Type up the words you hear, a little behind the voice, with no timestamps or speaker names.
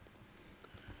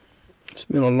It's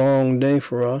been a long day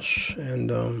for us,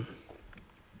 and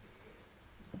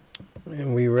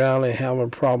we rarely have a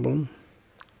problem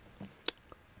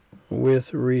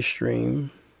with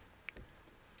Restream.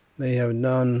 They have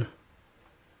done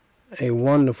a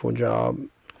wonderful job,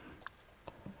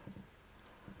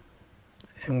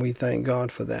 and we thank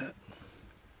God for that.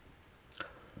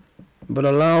 But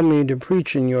allow me to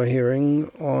preach in your hearing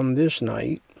on this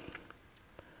night,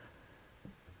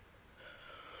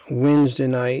 Wednesday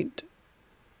night,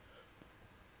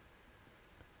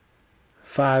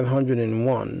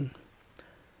 501,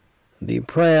 the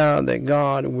prayer that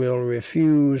God will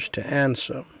refuse to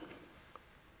answer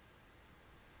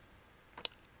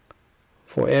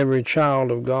for every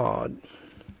child of God.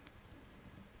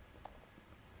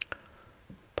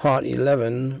 Part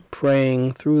 11,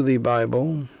 Praying Through the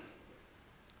Bible,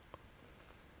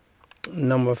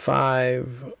 number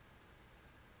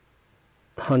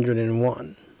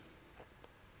 501.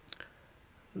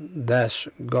 That's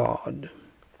God.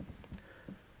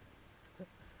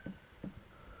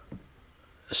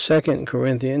 2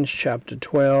 Corinthians chapter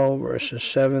 12, verses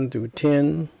 7 through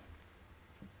 10.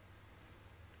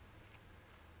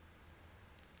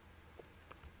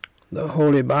 The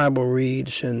Holy Bible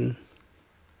reads, and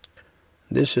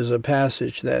this is a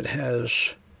passage that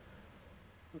has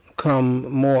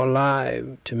come more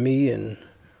alive to me in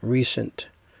recent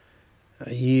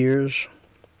years,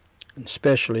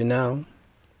 especially now.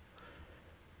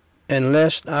 And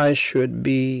lest I should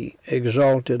be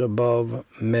exalted above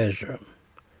measure,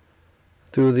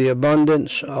 through the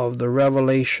abundance of the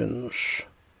revelations,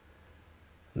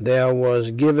 there was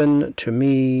given to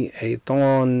me a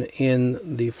thorn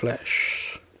in the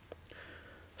flesh.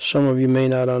 Some of you may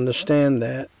not understand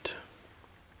that,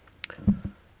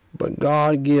 but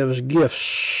God gives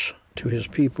gifts to his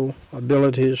people,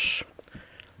 abilities,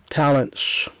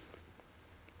 talents,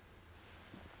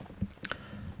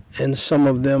 and some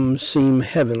of them seem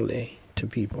heavenly to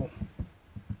people.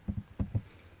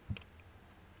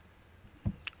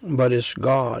 But it's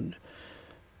God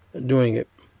doing it.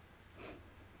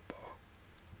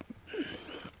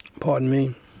 Pardon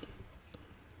me.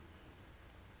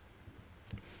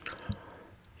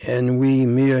 And we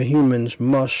mere humans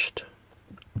must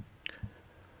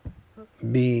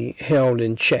be held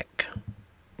in check,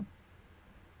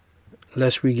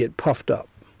 lest we get puffed up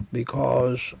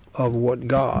because of what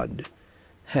God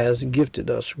has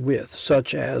gifted us with,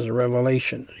 such as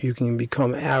revelation. You can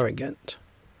become arrogant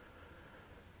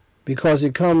because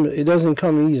it doesn't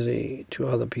come easy to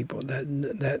other people.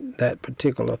 That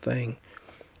particular thing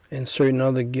and certain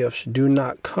other gifts do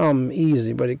not come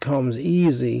easy, but it comes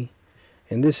easy.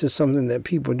 And this is something that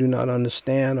people do not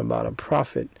understand about a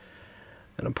prophet,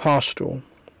 an apostle.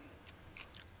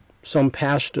 Some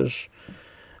pastors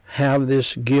have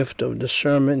this gift of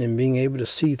discernment and being able to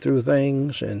see through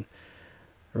things and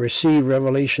receive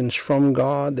revelations from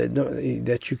God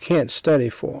that you can't study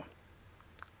for.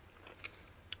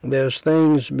 There's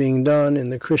things being done in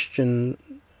the Christian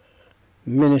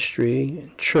ministry,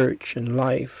 and church, and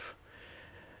life.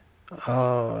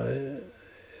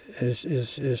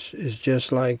 Is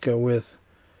just like with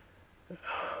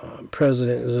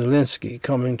President Zelensky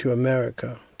coming to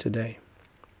America today.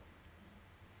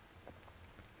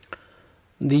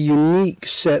 The unique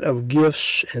set of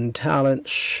gifts and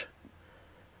talents,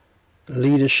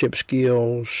 leadership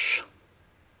skills,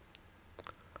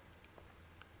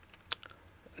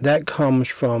 that comes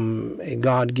from a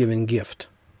God-given gift,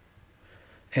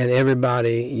 and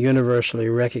everybody universally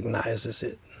recognizes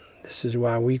it. This is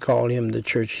why we call him the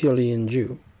Churchillian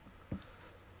Jew.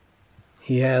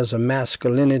 He has a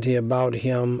masculinity about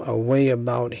him, a way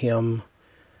about him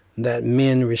that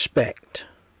men respect.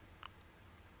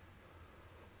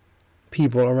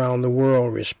 People around the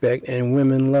world respect and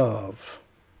women love.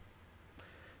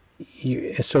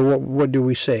 So what do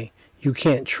we say? You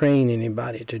can't train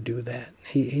anybody to do that.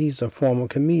 He's a former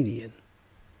comedian.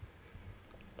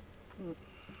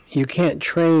 You can't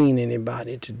train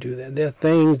anybody to do that. There are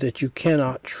things that you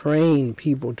cannot train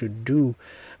people to do.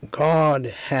 God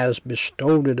has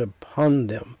bestowed it upon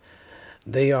them.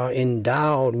 They are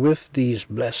endowed with these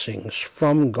blessings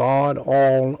from God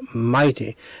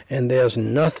Almighty, and there's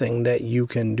nothing that you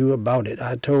can do about it.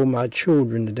 I told my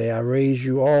children today, I raised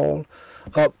you all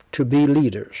up to be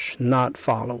leaders, not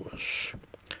followers.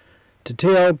 To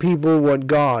tell people what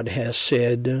God has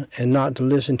said and not to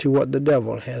listen to what the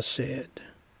devil has said.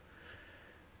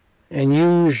 And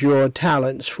use your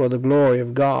talents for the glory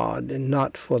of God and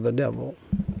not for the devil.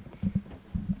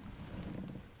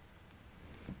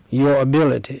 Your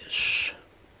abilities.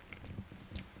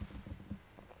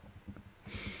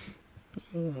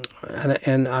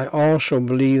 And I also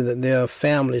believe that there are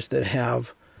families that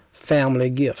have family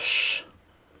gifts.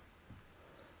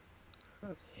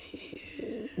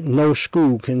 No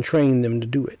school can train them to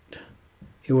do it.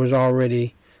 It was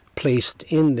already placed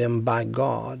in them by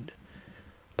God.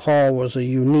 Paul was a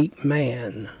unique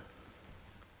man,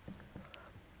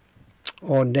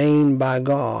 ordained by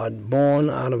God, born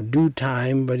out of due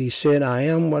time, but he said, I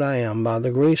am what I am by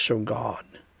the grace of God.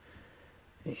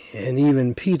 And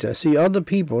even Peter, see, other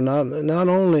people, not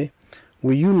only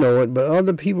will you know it, but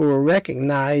other people will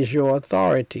recognize your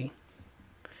authority,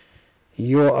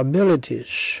 your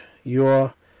abilities,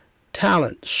 your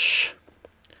talents.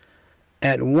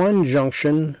 At one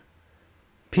junction,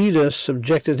 Peter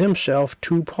subjected himself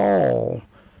to Paul.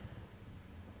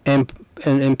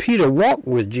 And Peter walked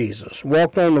with Jesus,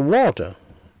 walked on the water.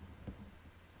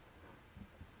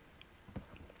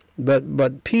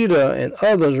 But Peter and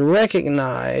others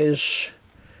recognize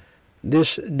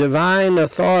this divine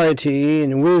authority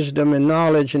and wisdom and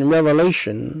knowledge and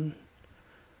revelation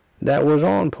that was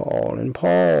on Paul. And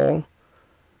Paul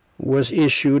was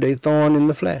issued a thorn in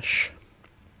the flesh.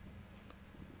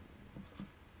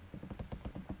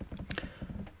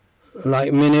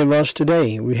 Like many of us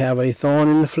today, we have a thorn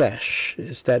in the flesh.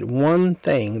 It's that one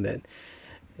thing that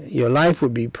your life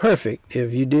would be perfect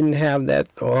if you didn't have that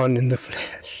thorn in the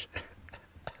flesh.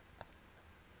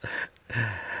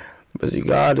 But see,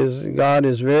 God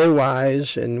is very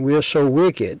wise, and we're so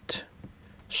wicked,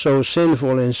 so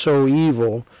sinful, and so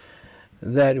evil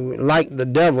that, like the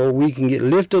devil, we can get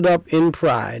lifted up in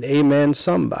pride. Amen,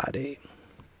 somebody.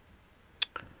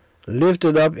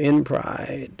 Lifted up in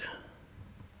pride.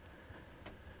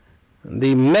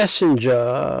 The messenger,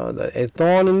 a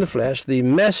thorn in the flesh, the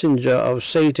messenger of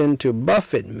Satan to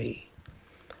buffet me,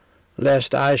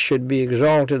 lest I should be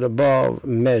exalted above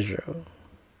measure.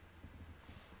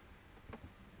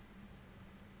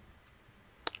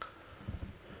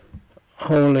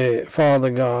 Holy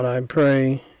Father God, I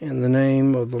pray in the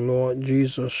name of the Lord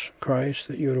Jesus Christ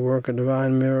that you would work a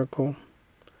divine miracle.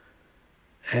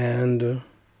 And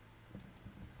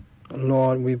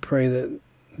Lord, we pray that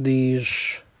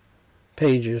these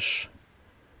pages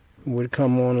would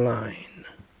come online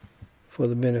for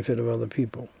the benefit of other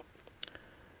people.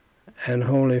 And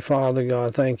Holy Father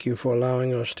God, thank you for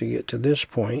allowing us to get to this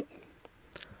point.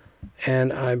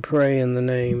 And I pray in the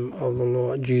name of the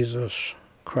Lord Jesus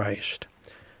Christ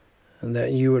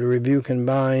that you would rebuke and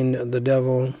bind the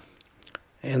devil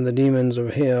and the demons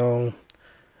of hell,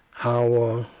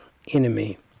 our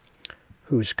enemy,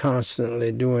 who's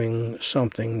constantly doing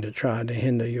something to try to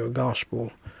hinder your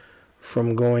gospel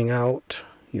from going out,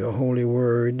 your holy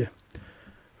word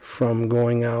from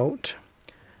going out.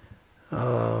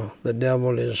 The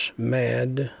devil is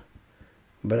mad,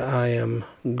 but I am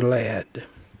glad.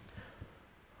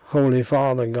 Holy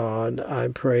Father God, I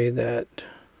pray that,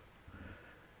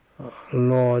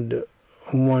 Lord,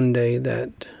 one day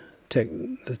that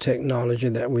the technology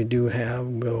that we do have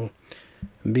will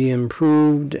be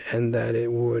improved and that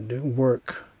it would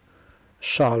work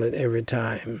solid every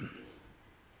time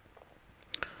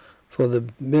for the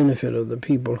benefit of the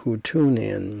people who tune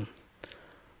in.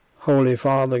 Holy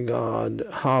Father God,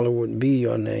 hallowed be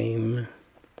your name.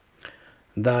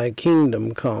 Thy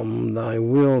kingdom come, thy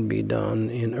will be done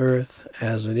in earth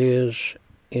as it is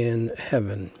in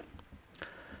heaven.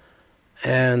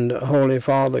 And Holy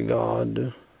Father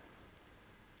God,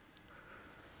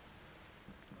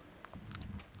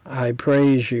 I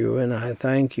praise you and I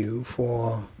thank you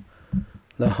for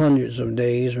the hundreds of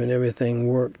days when everything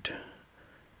worked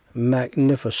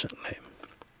magnificently.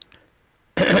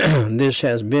 This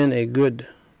has been a good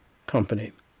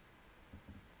company.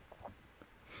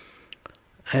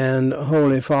 And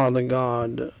Holy Father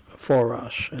God, for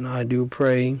us, and I do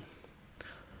pray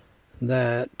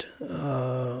that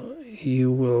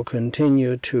you will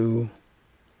continue to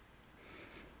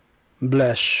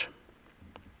bless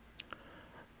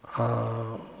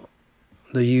the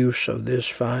use of this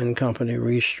fine company,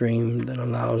 Restream, that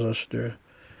allows us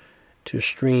to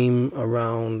stream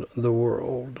around the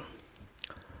world.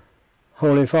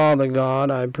 Holy Father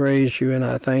God, I praise you and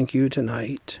I thank you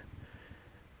tonight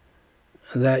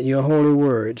that your holy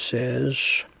word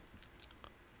says,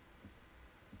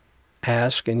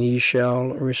 ask and ye shall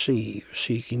receive,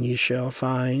 seek and ye shall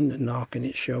find, knock and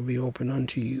it shall be open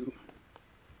unto you.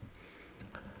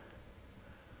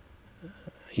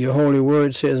 Your holy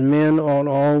word says men ought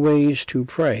always to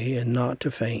pray and not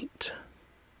to faint.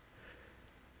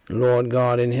 Lord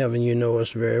God in heaven, you know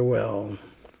us very well.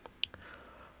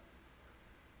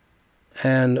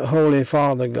 And Holy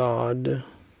Father God,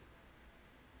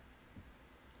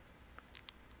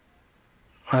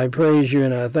 I praise you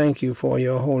and I thank you for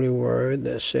your holy word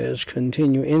that says,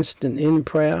 continue instant in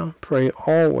prayer, pray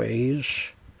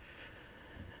always,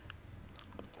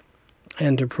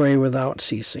 and to pray without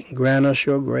ceasing. Grant us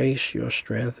your grace, your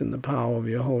strength, and the power of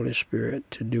your Holy Spirit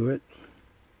to do it.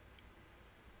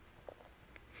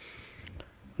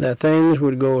 That things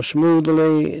would go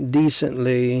smoothly,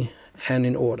 decently, and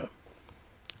in order.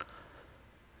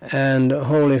 And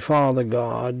Holy Father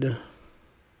God,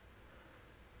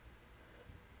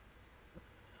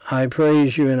 I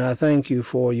praise you and I thank you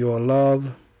for your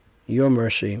love, your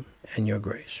mercy, and your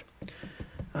grace.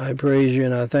 I praise you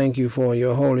and I thank you for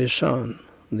your Holy Son,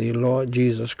 the Lord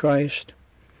Jesus Christ,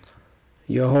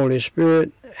 your Holy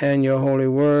Spirit, and your Holy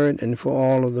Word, and for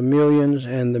all of the millions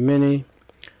and the many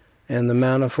and the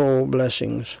manifold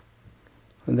blessings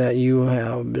that you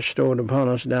have bestowed upon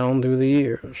us down through the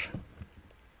years.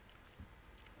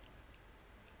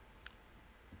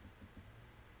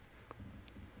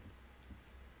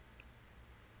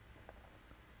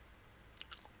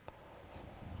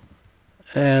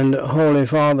 And Holy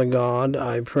Father God,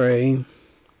 I pray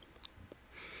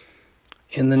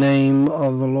in the name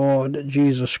of the Lord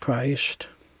Jesus Christ,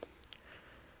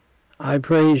 I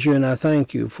praise you and I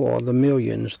thank you for the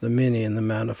millions, the many, and the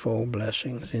manifold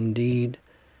blessings. Indeed,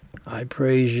 I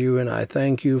praise you and I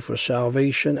thank you for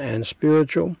salvation and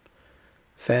spiritual,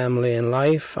 family and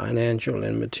life, financial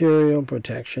and material,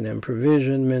 protection and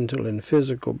provision, mental and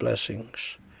physical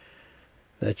blessings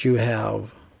that you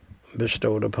have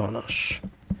bestowed upon us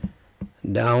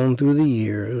down through the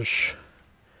years.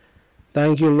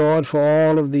 Thank you, Lord, for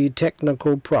all of the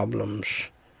technical problems,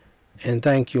 and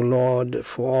thank you, Lord,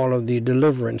 for all of the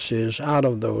deliverances out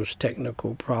of those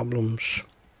technical problems.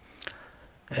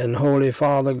 And Holy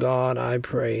Father God, I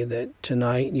pray that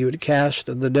tonight you would cast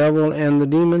the devil and the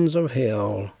demons of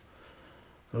hell,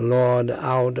 Lord,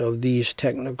 out of these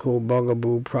technical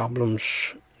bugaboo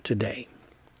problems today.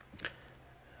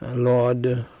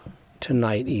 Lord,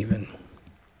 tonight even.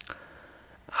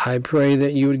 I pray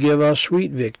that you would give us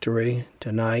sweet victory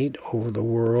tonight over the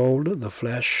world, the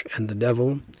flesh, and the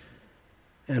devil,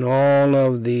 and all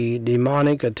of the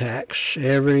demonic attacks.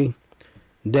 Every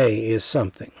day is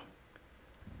something.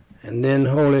 And then,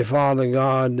 Holy Father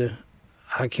God,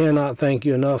 I cannot thank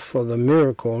you enough for the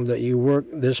miracle that you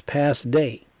worked this past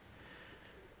day.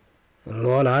 And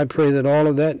Lord, I pray that all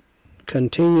of that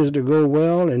continues to go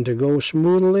well and to go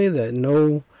smoothly, that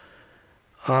no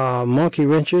monkey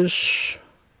wrenches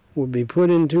will be put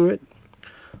into it,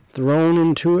 thrown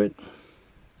into it.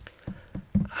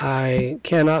 I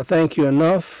cannot thank you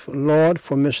enough, Lord,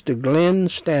 for Mr. Glenn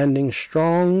standing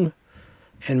strong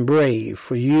and brave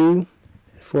for you,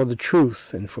 for the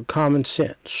truth, and for common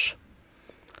sense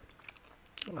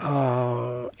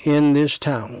in this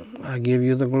town. I give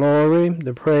you the glory,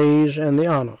 the praise, and the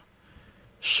honor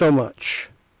so much.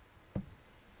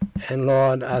 And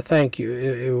Lord, I thank you.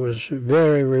 It was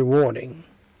very rewarding.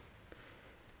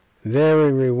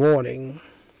 Very rewarding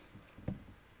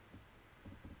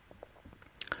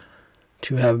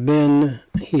to have been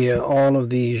here all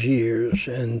of these years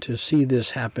and to see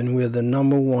this happen. We're the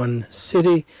number one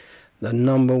city, the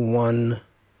number one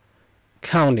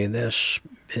county that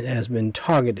has been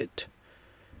targeted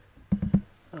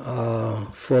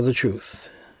for the truth.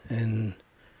 And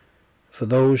for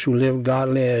those who live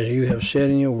godly, as you have said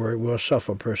in your word, will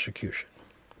suffer persecution.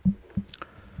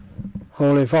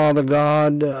 Holy Father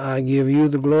God, I give you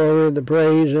the glory, the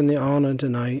praise, and the honor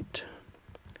tonight.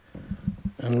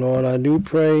 And Lord, I do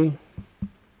pray,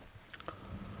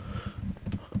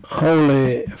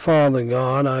 Holy Father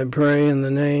God, I pray in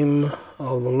the name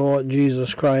of the Lord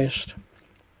Jesus Christ.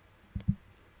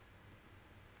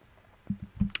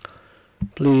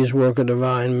 Please work a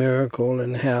divine miracle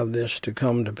and have this to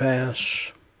come to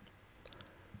pass.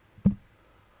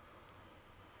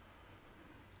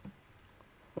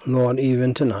 Lord,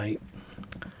 even tonight.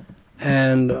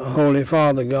 And Holy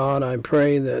Father God, I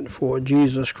pray that for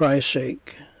Jesus Christ's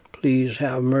sake, please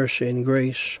have mercy and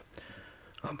grace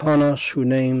upon us who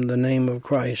name the name of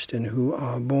Christ and who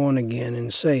are born again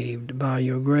and saved by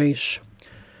your grace.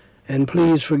 And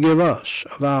please forgive us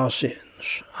of our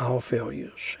sins, our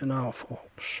failures, and our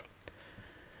faults.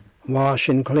 Wash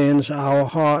and cleanse our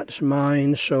hearts,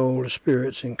 minds, souls,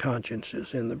 spirits, and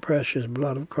consciences in the precious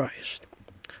blood of Christ.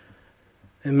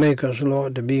 And make us,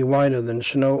 Lord, to be whiter than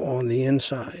snow on the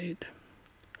inside.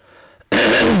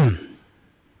 And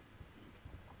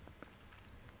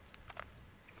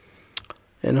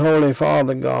Holy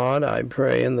Father God, I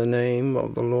pray in the name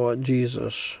of the Lord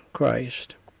Jesus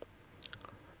Christ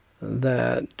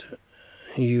that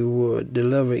you would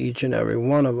deliver each and every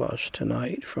one of us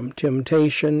tonight from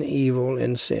temptation, evil,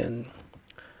 and sin.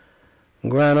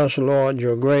 Grant us, Lord,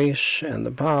 your grace and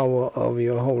the power of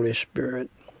your Holy Spirit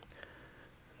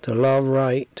to love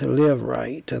right, to live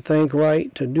right, to think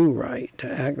right, to do right,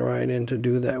 to act right, and to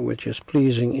do that which is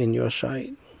pleasing in your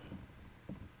sight.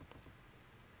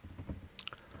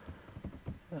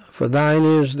 For thine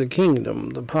is the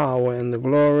kingdom, the power, and the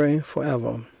glory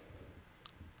forever.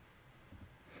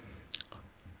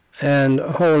 And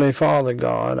Holy Father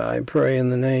God, I pray in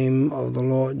the name of the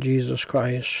Lord Jesus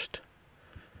Christ,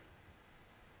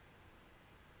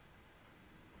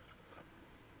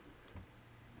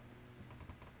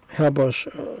 help us,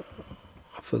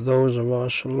 for those of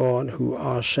us, Lord, who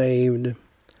are saved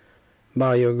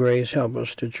by your grace, help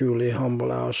us to truly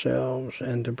humble ourselves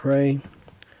and to pray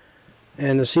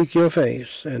and to seek your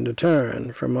face and to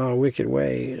turn from our wicked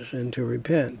ways and to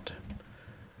repent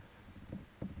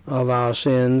of our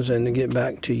sins and to get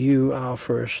back to you, our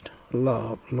first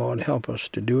love. Lord, help us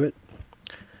to do it.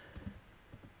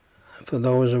 For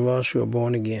those of us who are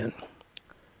born again,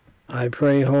 I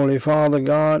pray, Holy Father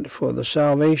God, for the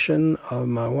salvation of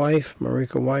my wife,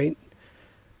 Marika White.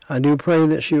 I do pray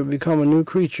that she would become a new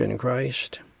creature in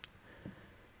Christ.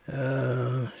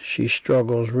 She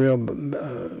struggles real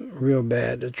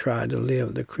bad to try to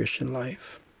live the Christian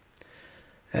life.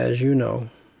 As you know,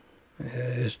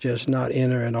 it's just not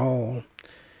in her at all.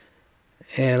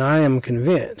 And I am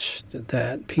convinced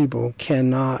that people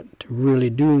cannot really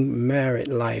do married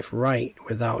life right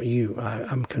without you.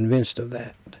 I'm convinced of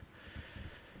that.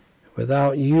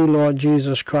 Without you, Lord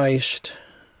Jesus Christ,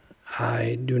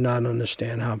 I do not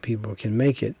understand how people can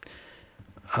make it.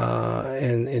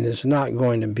 And it's not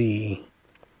going to be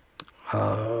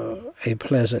a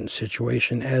pleasant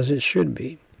situation, as it should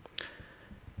be.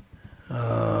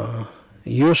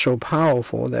 You're so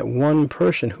powerful that one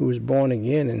person who is born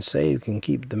again and saved can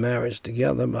keep the marriage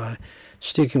together by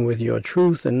sticking with your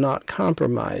truth and not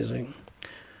compromising.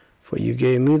 For you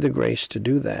gave me the grace to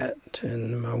do that,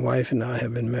 and my wife and I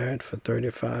have been married for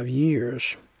 35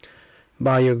 years.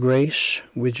 By your grace,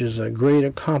 which is a great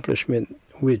accomplishment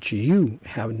which you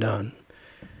have done.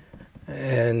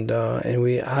 And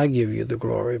I give you the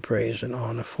glory, praise, and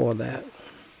honor for that.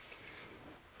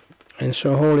 And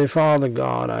so, Holy Father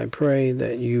God, I pray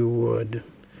that you would,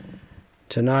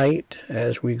 tonight,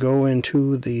 as we go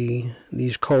into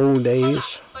these cold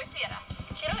days, Soy Sierra.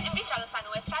 Quiero invitarlos a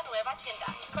nuestra nueva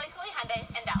tienda, Claycooley Hyundai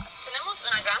en Dallas. Tenemos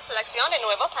una gran selección de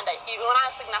nuevos Hyundai y una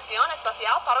asignación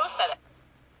especial para ustedes.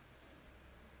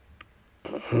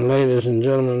 ladies and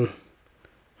gentlemen,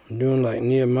 I'm doing like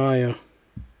Nehemiah,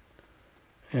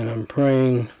 and I'm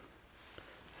praying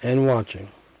and watching,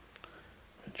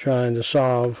 trying to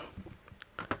solve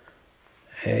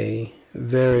a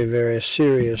very, very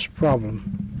serious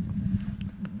problem.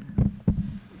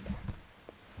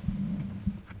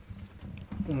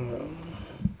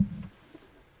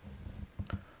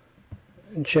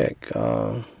 Check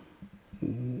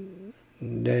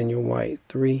Daniel White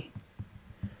 3.com.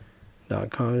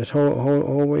 Just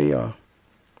hold where you are.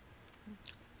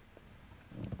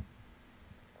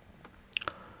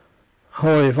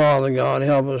 Holy Father God,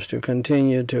 help us to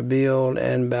continue to build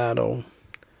and battle.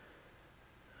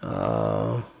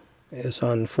 It's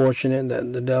unfortunate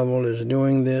that the devil is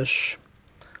doing this,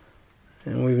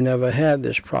 and we've never had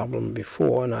this problem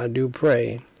before, and I do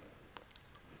pray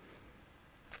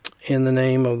in the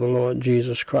name of the Lord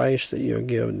Jesus Christ that you'll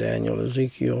give Daniel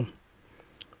Ezekiel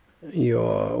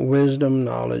your wisdom,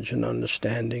 knowledge, and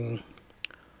understanding,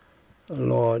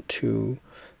 Lord, to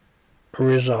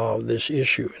resolve this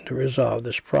issue and to resolve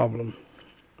this problem.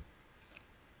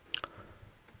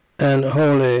 And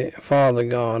Holy Father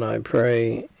God, I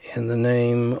pray in the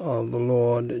name of the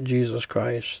Lord Jesus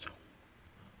Christ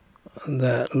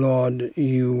that, Lord,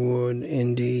 you would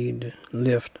indeed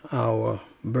lift our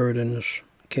burdens,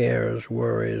 cares,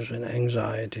 worries, and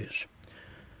anxieties,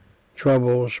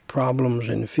 troubles, problems,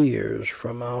 and fears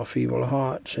from our feeble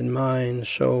hearts and minds,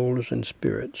 souls, and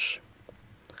spirits.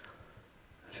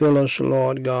 Fill us,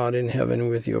 Lord God in heaven,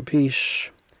 with your peace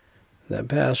that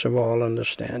passeth all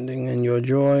understanding, and your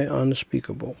joy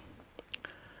unspeakable.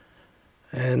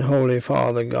 And Holy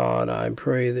Father God, I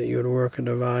pray that you would work a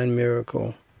divine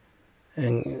miracle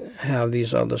and have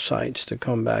these other sites to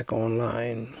come back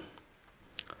online.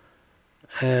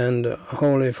 And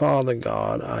Holy Father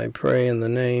God, I pray in the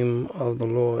name of the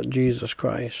Lord Jesus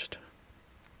Christ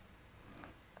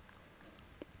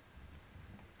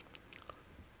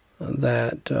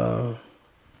that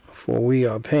for we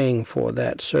are paying for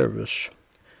that service,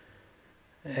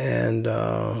 and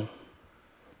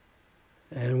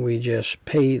we just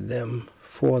paid them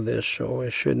for this, so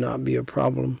it should not be a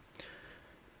problem.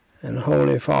 And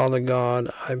Holy Father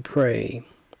God, I pray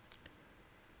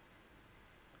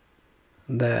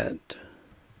that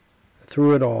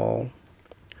through it all,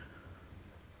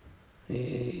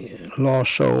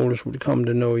 lost souls would come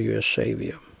to know you as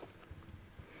Savior.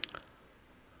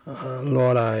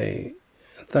 Lord, I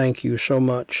thank you so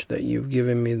much that you've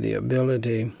given me the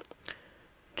ability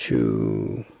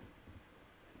to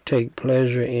take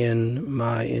pleasure in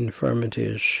my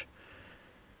infirmities,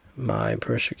 my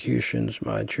persecutions,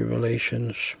 my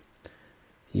tribulations.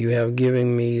 You have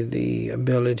given me the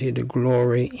ability to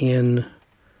glory in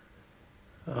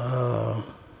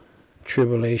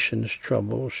tribulations,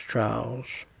 troubles, trials,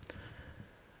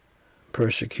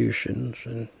 persecutions,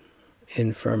 and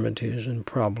infirmities and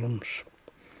problems.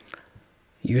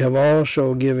 You have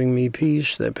also given me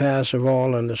peace that passeth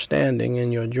all understanding,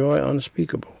 and your joy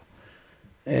unspeakable,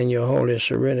 and your holy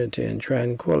serenity and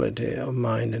tranquility of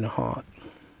mind and heart.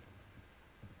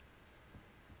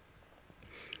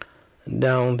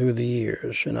 Down through the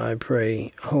years, and I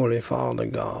pray, Holy Father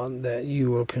God, that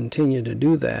you will continue to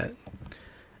do that.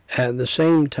 At the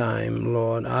same time,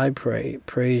 Lord, I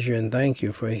praise you and thank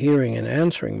you for hearing and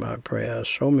answering my prayers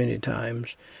so many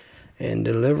times and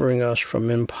delivering us from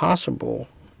impossible,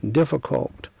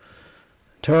 difficult,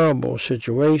 terrible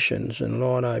situations. And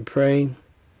Lord, I pray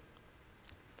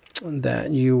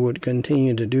that you would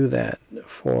continue to do that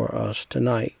for us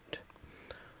tonight.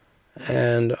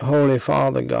 And Holy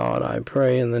Father God, I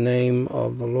pray in the name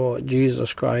of the Lord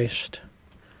Jesus Christ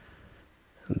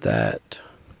that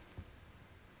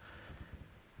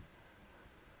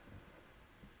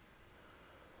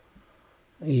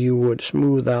you would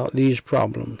smooth out these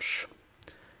problems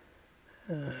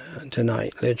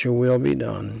tonight. Let your will be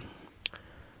done.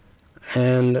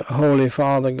 And Holy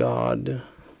Father God,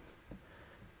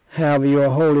 have your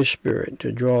Holy Spirit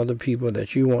to draw the people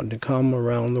that you want to come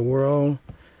around the world,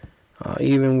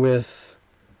 even with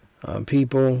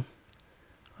people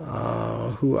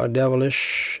who are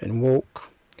devilish and woke,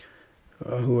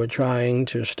 who are trying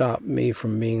to stop me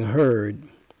from being heard.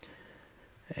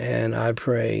 And I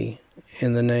pray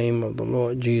in the name of the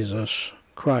Lord Jesus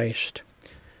Christ,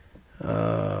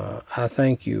 I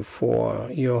thank you for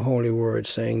your holy word,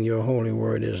 saying your holy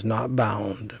word is not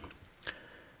bound.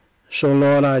 So,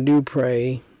 Lord, I do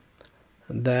pray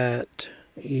that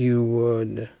you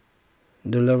would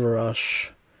deliver us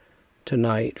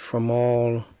tonight from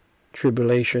all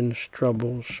tribulations,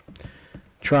 troubles,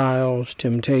 trials,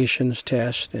 temptations,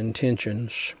 tests, and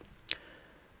tensions.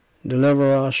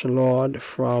 Deliver us, Lord,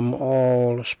 from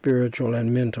all spiritual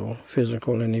and mental,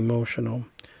 physical and emotional,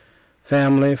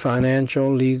 family,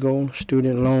 financial, legal,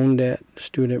 student loan debt,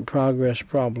 student progress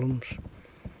problems,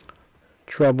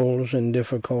 troubles and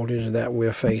difficulties that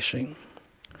we're facing.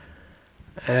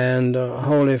 And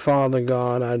Holy Father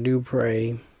God, I do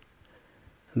pray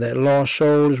that lost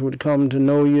souls would come to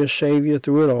know your Savior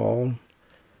through it all.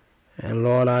 And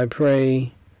Lord, I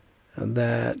pray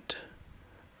that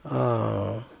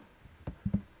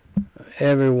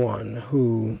everyone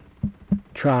who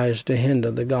tries to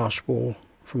hinder the gospel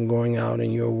from going out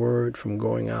and your word from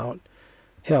going out,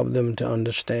 help them to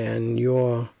understand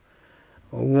your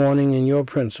warning and your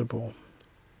principle.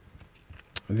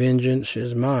 Vengeance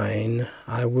is mine,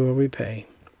 I will repay.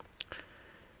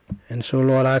 And so,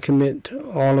 Lord, I commit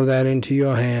all of that into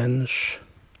your hands.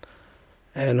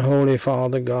 And Holy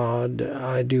Father God,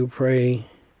 I do pray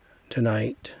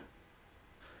tonight,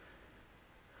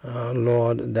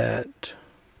 Lord, that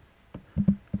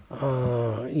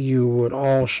you would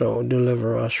also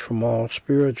deliver us from all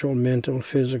spiritual, mental,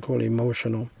 physical,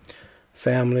 emotional,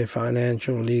 family,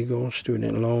 financial, legal,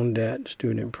 student loan debt,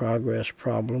 student progress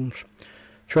problems,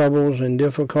 troubles and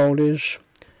difficulties.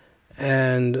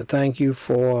 And thank you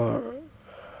for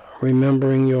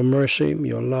remembering your mercy,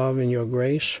 your love, and your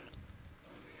grace.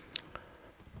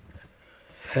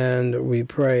 And we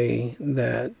pray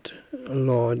that,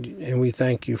 Lord, and we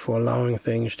thank you for allowing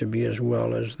things to be as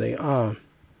well as they are.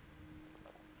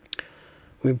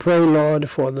 We pray, Lord,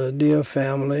 for the dear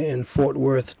family in Fort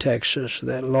Worth, Texas,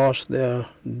 that lost their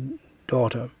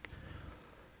daughter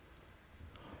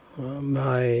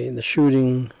by the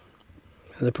shooting,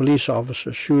 the police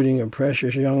officer shooting a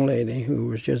precious young lady who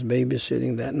was just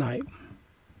babysitting that night.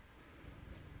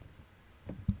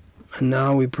 And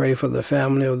now we pray for the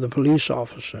family of the police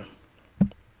officer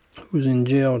who's in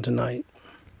jail tonight.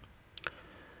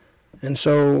 And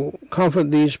so comfort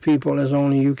these people as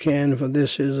only you can, for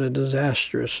this is a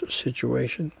disastrous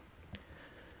situation.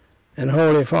 And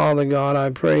Holy Father God,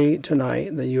 I pray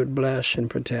tonight that you would bless and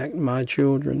protect my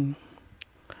children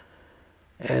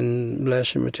and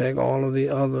bless and protect all of the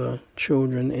other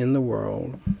children in the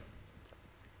world.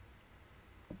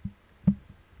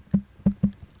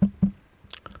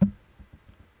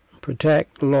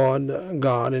 Protect, Lord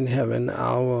God in heaven,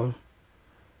 our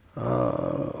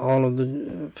all of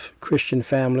the Christian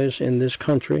families in this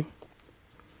country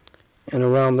and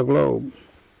around the globe.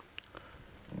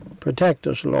 Protect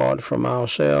us, Lord, from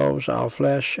ourselves, our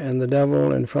flesh, and the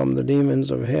devil, and from the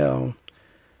demons of hell,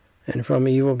 and from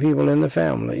evil people in the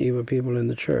family, evil people in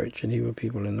the church, and evil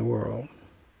people in the world.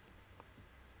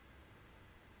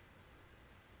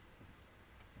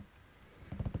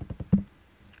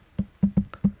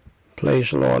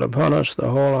 Place, Lord, upon us the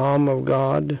whole armor of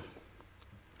God.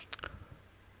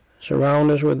 Surround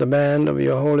us with the band of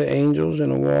your holy angels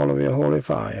and a wall of your holy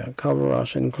fire. Cover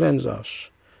us and cleanse us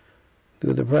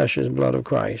through the precious blood of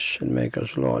Christ, and make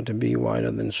us, Lord, to be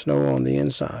whiter than snow on the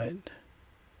inside.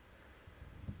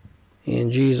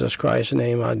 In Jesus Christ's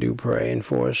name I do pray, and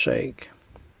for his sake.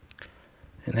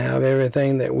 And have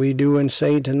everything that we do and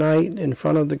say tonight in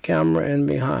front of the camera and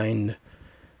behind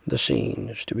the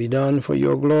scenes to be done for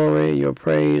your glory, your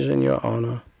praise, and your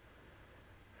honor,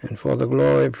 and for the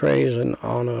glory, praise, and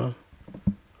honor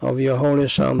of your Holy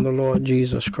Son, the Lord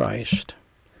Jesus Christ.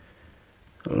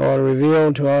 Lord,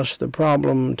 reveal to us the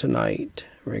problem tonight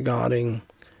regarding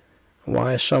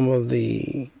why some of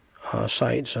the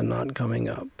sites are not coming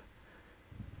up.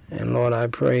 And Lord, I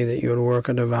pray that you would work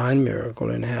a divine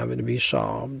miracle and have it be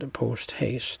solved post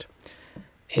haste.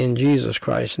 In Jesus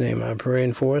Christ's name I pray,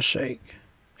 and for his sake.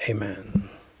 Amen.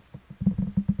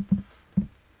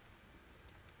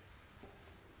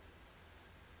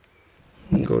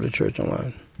 Go to church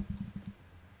online.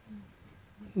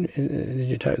 Did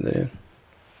you type that in?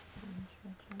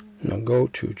 No, go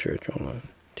to church online.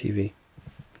 TV.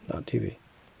 Not TV.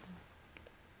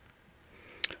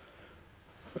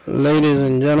 Ladies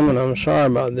and gentlemen, I'm sorry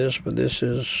about this, but this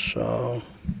is a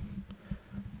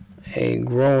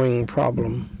growing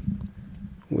problem.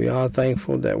 We are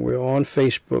thankful that we're on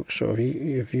Facebook, so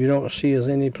if you don't see us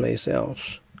anyplace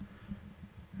else,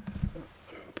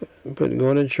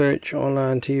 go to church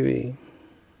online TV.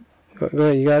 Go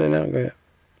ahead, you got it now? Go ahead.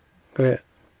 Go ahead.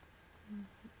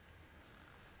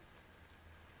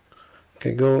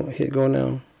 Okay, hit go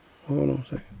now. Hold on a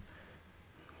second.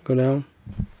 Go down.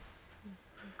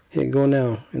 Hit go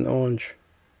now in orange.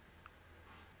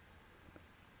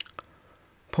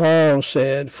 Paul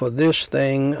said, "For this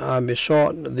thing I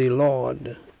besought the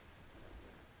Lord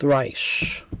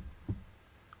thrice,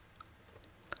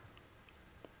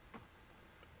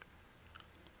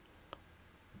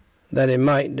 that it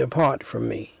might depart from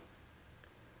me.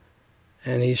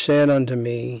 And he said unto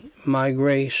me, My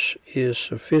grace is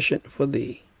sufficient for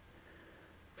thee,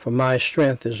 for my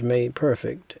strength is made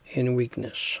perfect in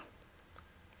weakness.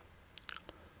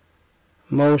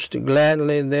 Most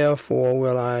gladly, therefore,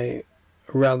 will I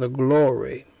rather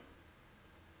glory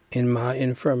in my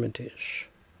infirmities,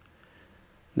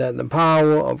 that the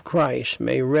power of Christ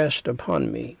may rest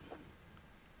upon me.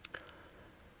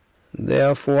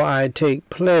 Therefore I take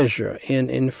pleasure in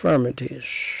infirmities,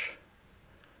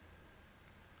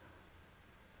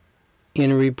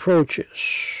 in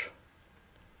reproaches,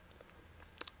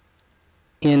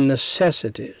 in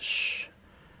necessities."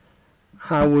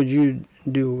 How would you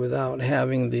do without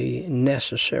having the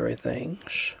necessary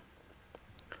things?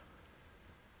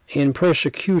 In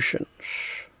persecutions,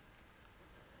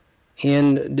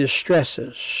 in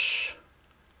distresses,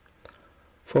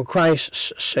 for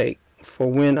Christ's sake. For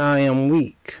when I am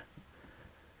weak,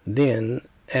 then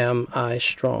am I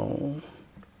strong.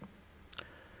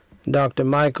 Dr.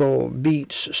 Michael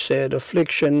Beetz said,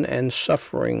 "Affliction and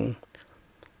suffering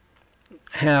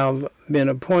have been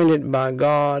appointed by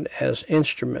God as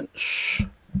instruments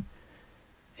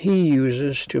he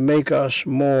uses to make us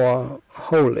more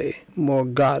holy, more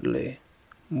godly,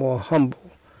 more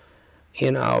humble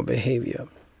in our behavior,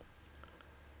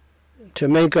 to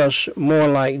make us more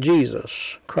like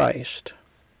Jesus Christ.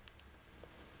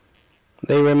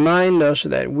 They remind us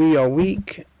that we are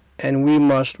weak and we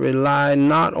must rely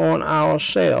not on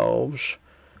ourselves,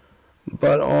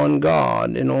 but on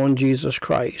God and on Jesus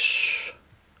Christ.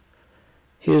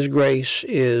 His grace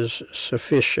is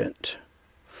sufficient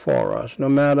for us, no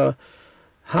matter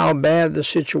how bad the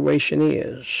situation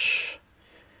is.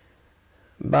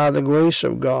 By the grace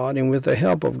of God and with the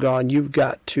help of God, you've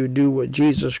got to do what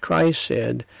Jesus Christ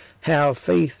said, have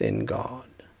faith in God.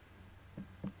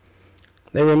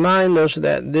 They remind us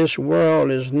that this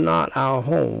world is not our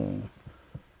home,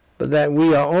 but that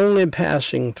we are only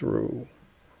passing through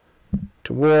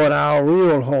toward our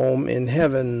real home in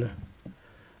heaven.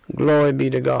 Glory be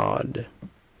to God,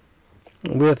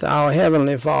 with our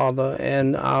Heavenly Father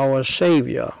and our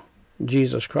Savior,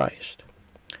 Jesus Christ,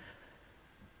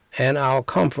 and our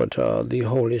Comforter, the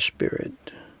Holy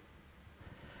Spirit.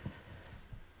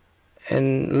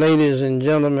 And ladies and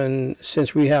gentlemen,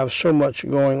 since we have so much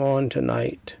going on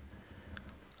tonight,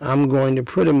 I'm going to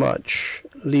pretty much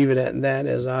leave it at that,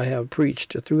 as I have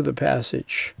preached through the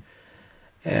passage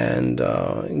and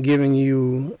giving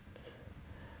you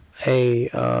a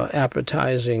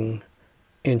appetizing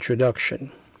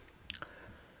introduction.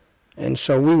 And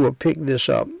so we will pick this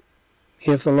up,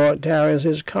 if the Lord tarries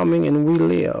his coming and we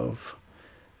live,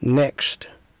 next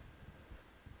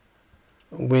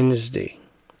Wednesday.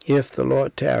 If the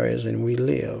Lord tarries and we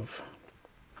live.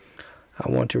 I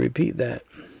want to repeat that.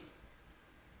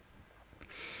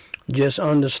 Just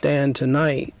understand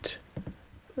tonight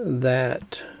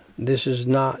that this is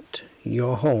not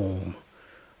your home.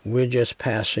 We're just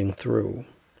passing through.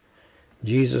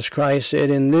 Jesus Christ said,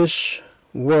 in this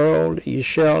world you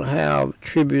shall have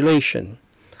tribulation,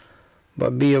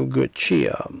 but be of good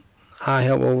cheer. I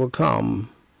have overcome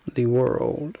the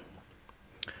world.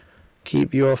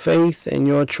 Keep your faith and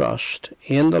your trust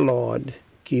in the Lord.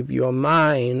 Keep your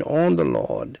mind on the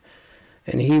Lord,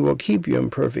 and he will keep you in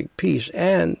perfect peace.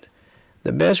 And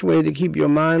the best way to keep your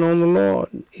mind on the Lord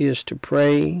is to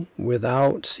pray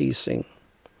without ceasing.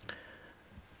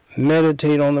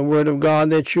 Meditate on the Word of God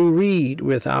that you read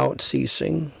without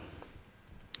ceasing.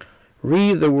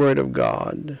 Read the Word of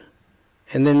God,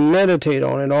 and then meditate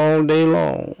on it all day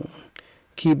long.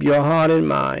 Keep your heart and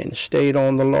mind stayed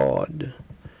on the Lord.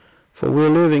 For we're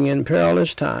living in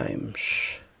perilous times,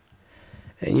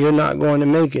 and you're not going to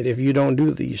make it if you don't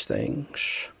do these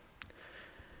things.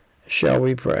 Shall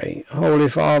we pray? Holy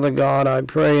Father God, I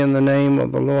pray in the name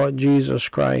of the Lord Jesus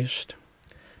Christ.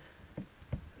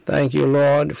 Thank you,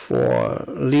 Lord, for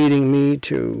leading me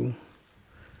to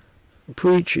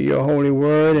preach your holy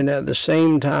word and at the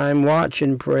same time watch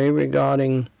and pray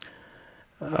regarding,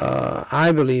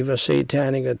 I believe, a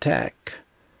satanic attack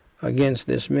against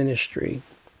this ministry.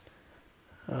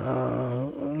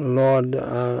 Lord,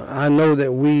 I know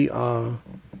that we're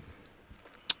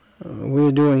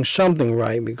doing something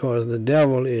right, because the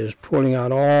devil is pulling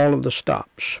out all of the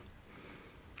stops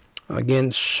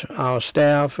against our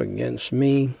staff, against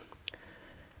me.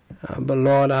 But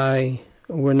Lord, I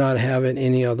will not have it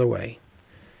any other way.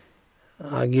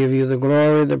 I give you the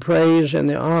glory, the praise, and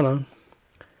the honor.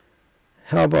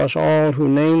 Help us all who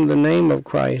name the name of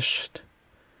Christ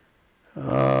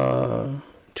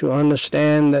to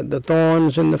understand that the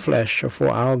thorns in the flesh are for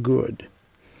our good.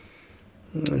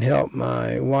 And help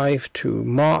my wife to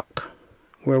mark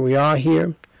where we are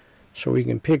here, so we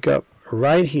can pick up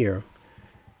right here,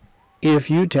 if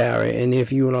you tarry and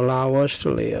if you will allow us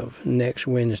to live, next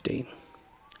Wednesday.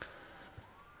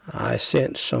 I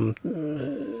sense some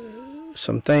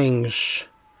things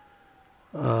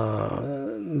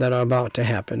that are about to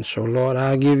happen. So Lord,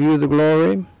 I give you the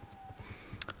glory,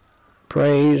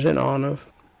 praise, and honor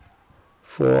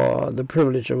for the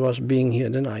privilege of us being here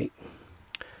tonight.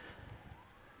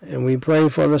 And we pray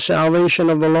for the salvation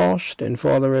of the lost and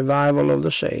for the revival of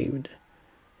the saved.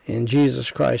 In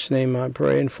Jesus Christ's name I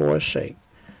pray, and for his sake.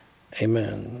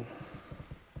 Amen.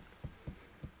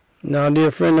 Now,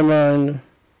 dear friend of mine,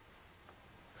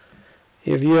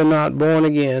 if you're not born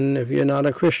again, if you're not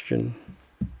a Christian,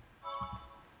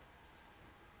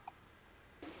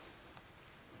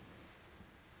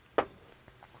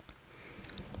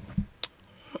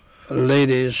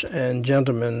 ladies and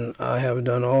gentlemen, I have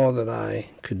done all that I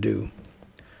could do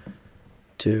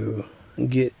to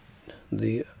get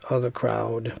the other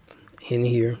crowd in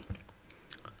here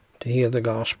to hear the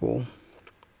gospel.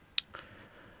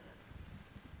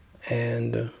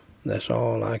 And that's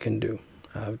all I can do.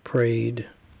 I've prayed,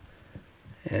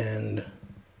 and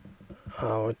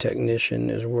our technician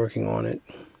is working on it.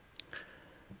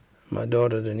 My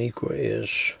daughter Daniqua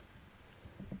is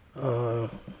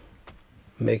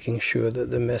making sure that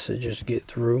the messages get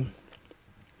through,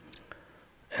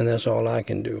 and that's all I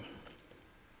can do.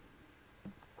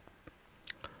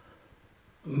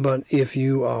 But if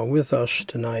you are with us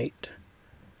tonight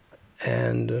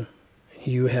and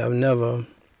you have never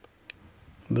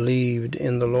believed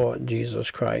in the Lord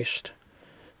Jesus Christ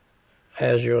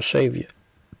as your Savior,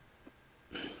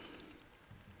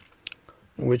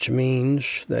 which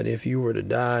means that if you were to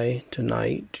die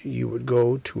tonight, you would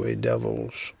go to a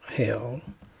devil's hell,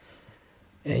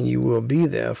 and you will be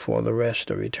there for the rest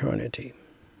of eternity.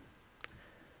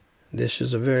 This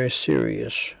is a very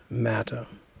serious matter.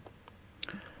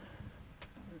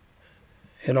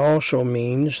 It also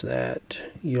means that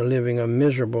you're living a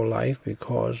miserable life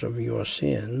because of your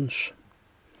sins.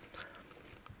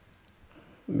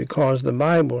 Because the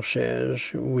Bible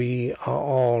says we are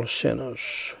all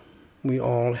sinners. We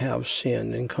all have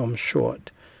sinned and come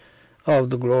short of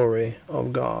the glory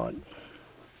of God.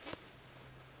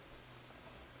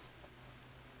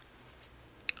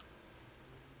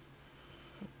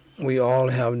 We all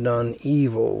have done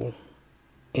evil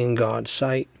in God's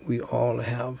sight. We all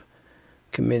have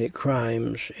committed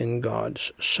crimes in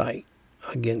God's sight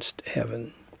against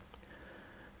heaven.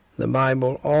 The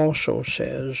Bible also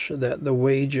says that the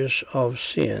wages of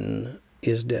sin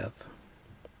is death.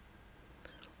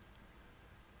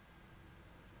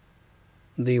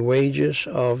 The wages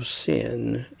of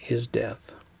sin is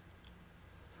death.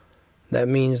 That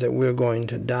means that we're going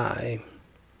to die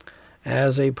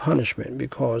as a punishment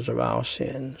because of our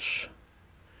sins.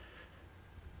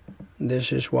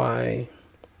 This is why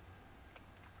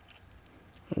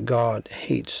God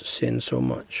hates sin so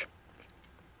much.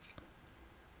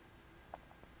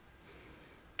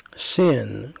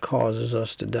 Sin causes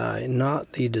us to die,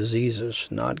 not the diseases,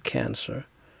 not cancer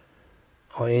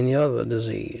or any other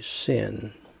disease,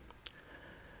 sin.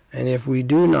 And if we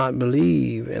do not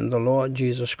believe in the Lord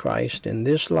Jesus Christ in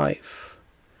this life,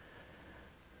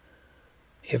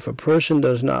 if a person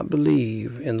does not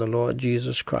believe in the Lord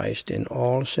Jesus Christ in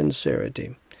all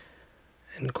sincerity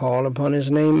and call upon his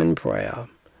name in prayer,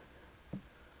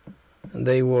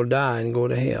 they will die and go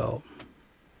to hell.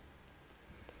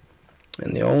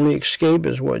 And the only escape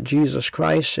is what Jesus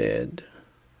Christ said.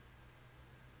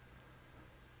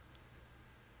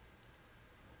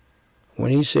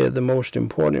 When he said the most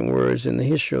important words in the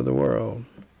history of the world.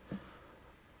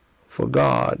 For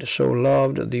God so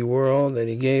loved the world that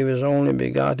he gave his only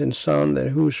begotten Son, that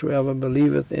whosoever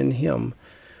believeth in him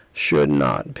should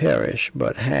not perish,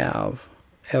 but have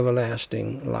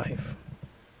everlasting life.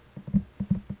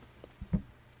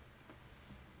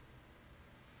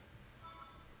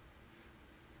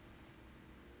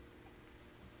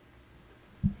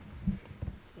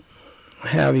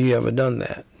 Have you ever done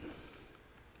that?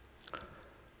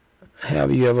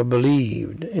 Have you ever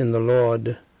believed in the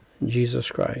Lord Jesus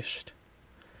Christ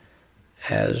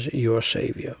as your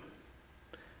Savior?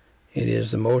 It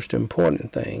is the most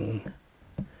important thing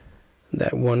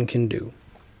that one can do.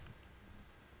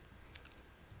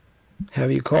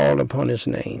 Have you called upon his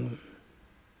name?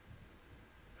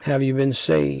 Have you been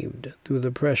saved through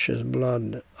the precious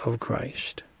blood of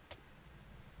Christ?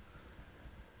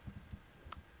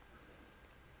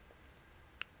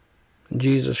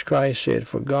 Jesus Christ said,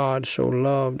 for God so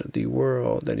loved the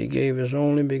world that he gave his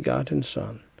only begotten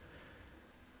Son,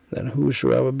 that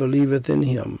whosoever believeth in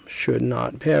him should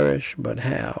not perish, but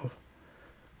have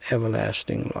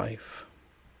everlasting life.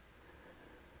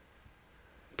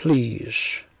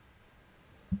 Please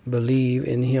believe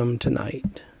in him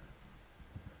tonight.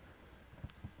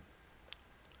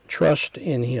 Trust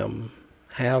in him.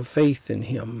 Have faith in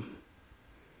him.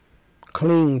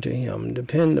 Cling to him.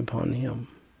 Depend upon him.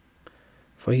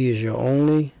 For he is your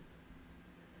only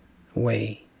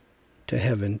way to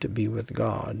heaven, to be with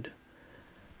God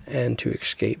and to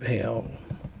escape hell.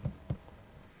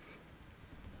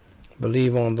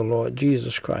 Believe on the Lord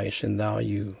Jesus Christ, and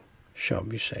you shall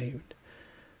be saved.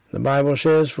 The Bible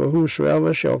says, for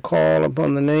whosoever shall call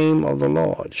upon the name of the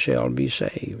Lord shall be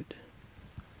saved.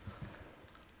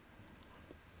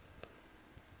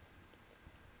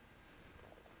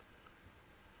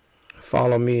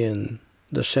 Follow me in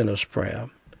the sinner's prayer.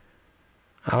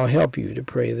 I'll help you to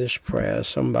pray this prayer.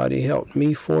 Somebody helped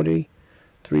me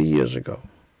 43 years ago.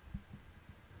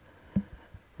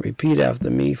 Repeat after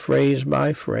me, phrase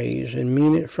by phrase, and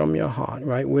mean it from your heart,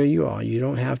 right where you are. You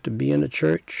don't have to be in a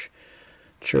church.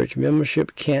 Church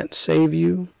membership can't save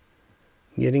you.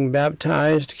 Getting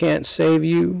baptized can't save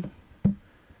you.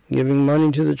 Giving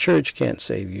money to the church can't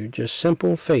save you. Just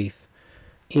simple faith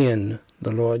in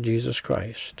the Lord Jesus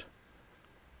Christ.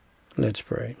 Let's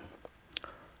pray.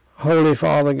 Holy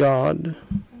Father God,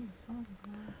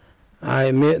 I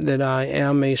admit that I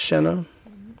am a sinner,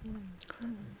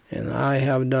 and I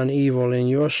have done evil in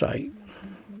your sight.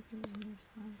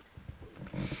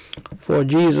 For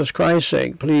Jesus Christ's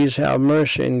sake, please have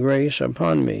mercy and grace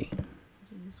upon me.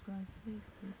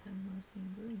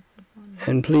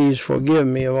 And please forgive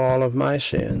me of all of my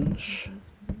sins,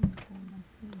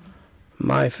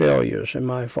 my failures, and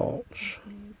my faults.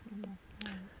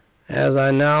 As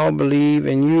I now believe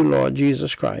in you, Lord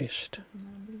Jesus Christ,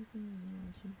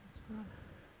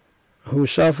 who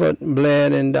suffered,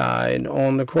 bled, and died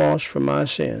on the cross for my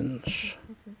sins,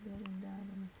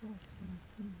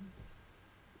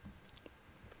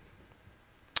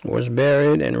 was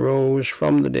buried and rose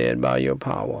from the dead by your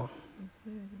power.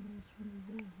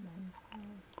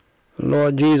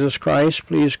 Lord Jesus Christ,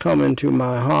 please come into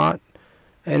my heart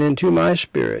and into my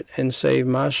spirit and save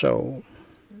my soul.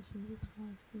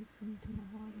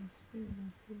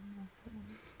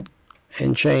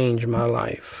 And change my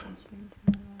life.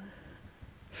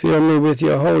 Fill me with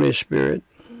your Holy Spirit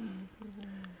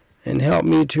and help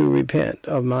me to repent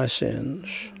of my sins.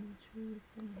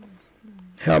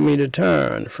 Help me to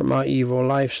turn from my evil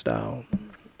lifestyle,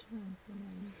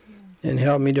 and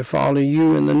help me to follow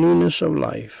you in the newness of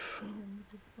life,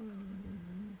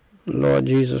 Lord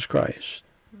Jesus Christ.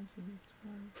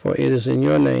 For it is in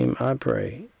your name I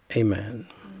pray. Amen.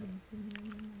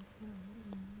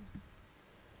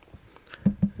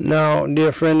 Now,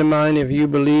 dear friend of mine, if you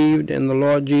believed in the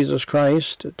Lord Jesus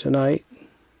Christ tonight,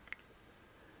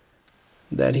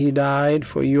 that he died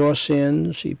for your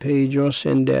sins, he paid your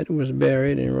sin debt, was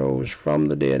buried, and rose from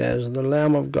the dead as the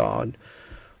Lamb of God,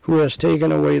 who has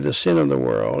taken away the sin of the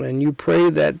world, and you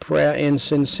prayed that prayer in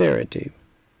sincerity,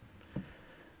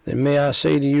 then may I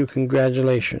say to you,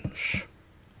 congratulations.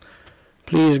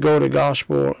 Please go to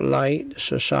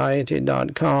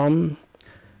GospelLightSociety.com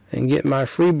and get my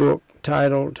free book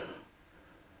titled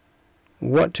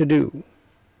What to Do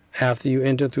After You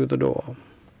Enter Through the Door.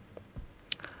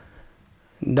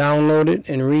 Download it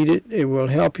and read it. It will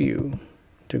help you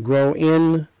to grow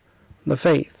in the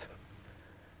faith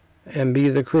and be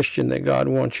the Christian that God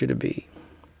wants you to be.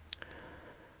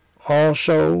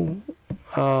 Also,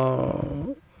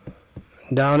 down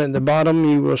at the bottom,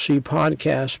 you will see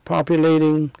podcasts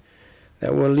populating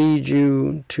that will lead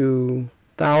you to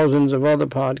thousands of other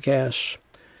podcasts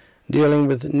dealing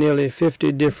with nearly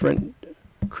 50 different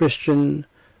Christian,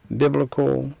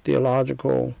 biblical,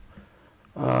 theological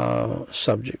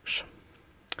subjects.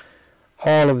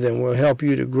 All of them will help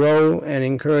you to grow and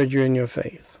encourage you in your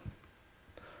faith.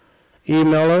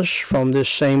 Email us from this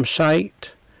same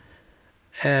site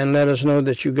and let us know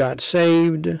that you got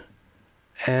saved,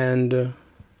 and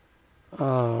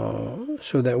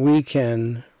so that we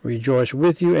can rejoice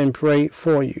with you and pray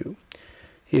for you.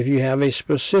 If you have a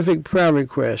specific prayer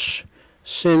request,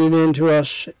 send it in to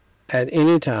us at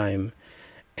any time,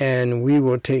 and we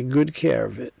will take good care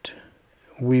of it.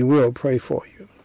 We will pray for you.